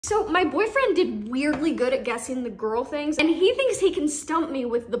So my boyfriend did weirdly good at guessing the girl things, and he thinks he can stump me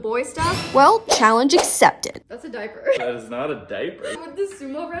with the boy stuff. Well, challenge accepted. That's a diaper. That is not a diaper. What do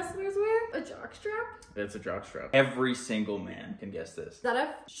sumo wrestlers wear? A jockstrap? It's a jockstrap. Every single man can guess this. Is that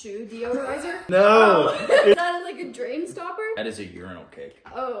a shoe deodorizer? No! Is that like a drain stopper? That is a urinal cake.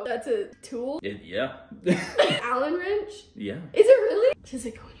 Oh, that's a tool? Yeah. Allen wrench? Yeah. Is it really? Does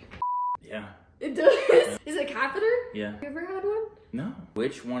it go in your... Yeah. It does? Is it a catheter? Yeah. You ever had one? No.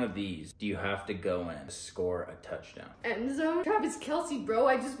 Which one of these do you have to go in to score a touchdown? End zone? Travis Kelce, bro.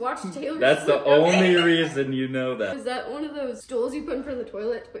 I just watched Taylor That's Swift. the only reason you know that. Is that one of those stools you put in front of the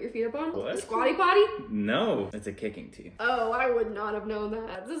toilet to put your feet up on? What? A squatty potty? No. It's a kicking tee. Oh, I would not have known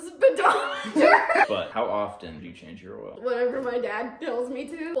that. This is pedometer. But how often do you change your oil? Whenever my dad tells me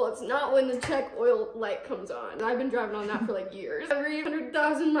to. Well, it's not when the check oil light comes on. I've been driving on that for like years. Every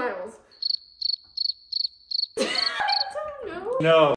 100,000 miles. I don't know. No.